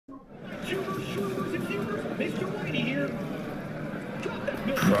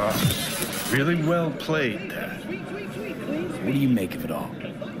Really well played, that. What do you make of it all?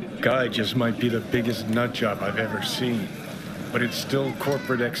 Guy just might be the biggest nut job I've ever seen, but it's still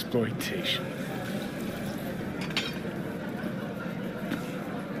corporate exploitation.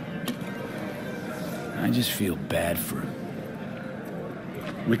 I just feel bad for him.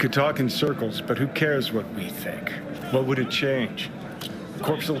 We could talk in circles, but who cares what we think? What would it change?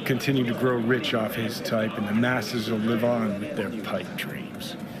 Corpse will continue to grow rich off his type, and the masses will live on with their pipe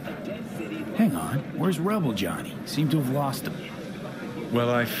dreams. Hang on, where's Rebel Johnny? Seem to have lost him. Well,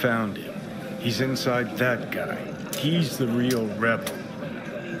 I found him. He's inside that guy. He's the real rebel.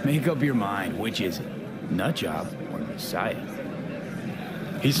 Make up your mind, which is it? Nutjob or Messiah?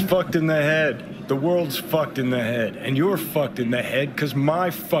 He's fucked in the head. The world's fucked in the head. And you're fucked in the head because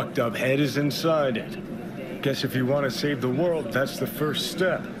my fucked up head is inside it. Guess if you want to save the world, that's the first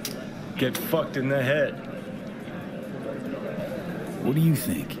step. Get fucked in the head. What do you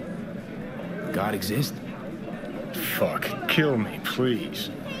think? God exists? Fuck, kill me, please.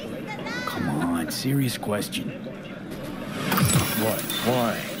 Come on, serious question. What?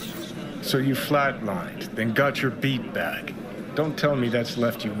 Why? So you flatlined, then got your beat back. Don't tell me that's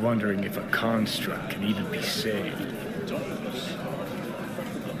left you wondering if a construct can even be saved.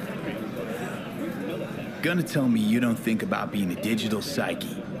 Gonna tell me you don't think about being a digital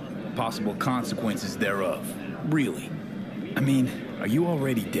psyche, possible consequences thereof. Really? I mean, are you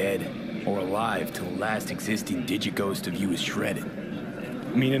already dead? Or alive till the last existing digighost of you is shredded?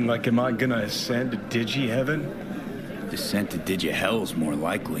 Meaning, like, am I gonna ascend to digi-heaven? Descent to digi-hell's more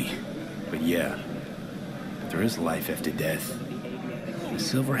likely. But yeah, there is life after death.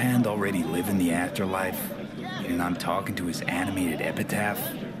 Does Silverhand already live in the afterlife? And I'm talking to his animated epitaph?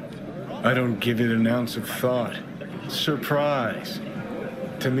 I don't give it an ounce of thought. Surprise.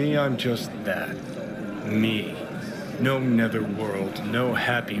 To me, I'm just that. Me. No netherworld, no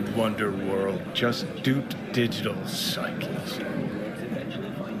happy wonder world, just duped digital psyches.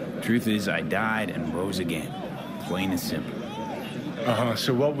 Truth is, I died and rose again. Plain and simple.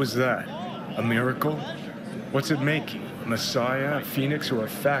 So what was that? A miracle? What's it make you? A messiah, a phoenix, or a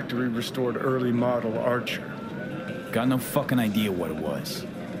factory-restored early model archer? Got no fucking idea what it was.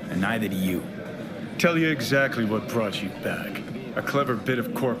 And neither do you. Tell you exactly what brought you back. A clever bit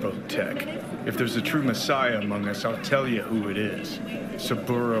of corpo tech. If there's a true messiah among us, I'll tell you who it is.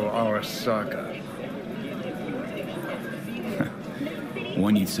 Saburo Arasaka.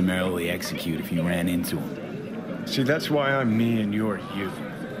 One you'd summarily execute if you ran into him. See, that's why I'm me and you're you.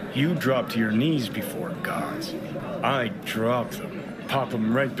 You drop to your knees before gods. I drop them, pop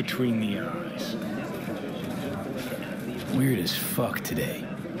them right between the eyes. Weird as fuck today.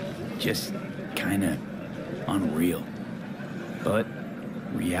 Just kinda unreal. But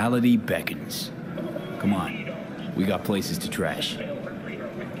reality beckons. Come on, we got places to trash.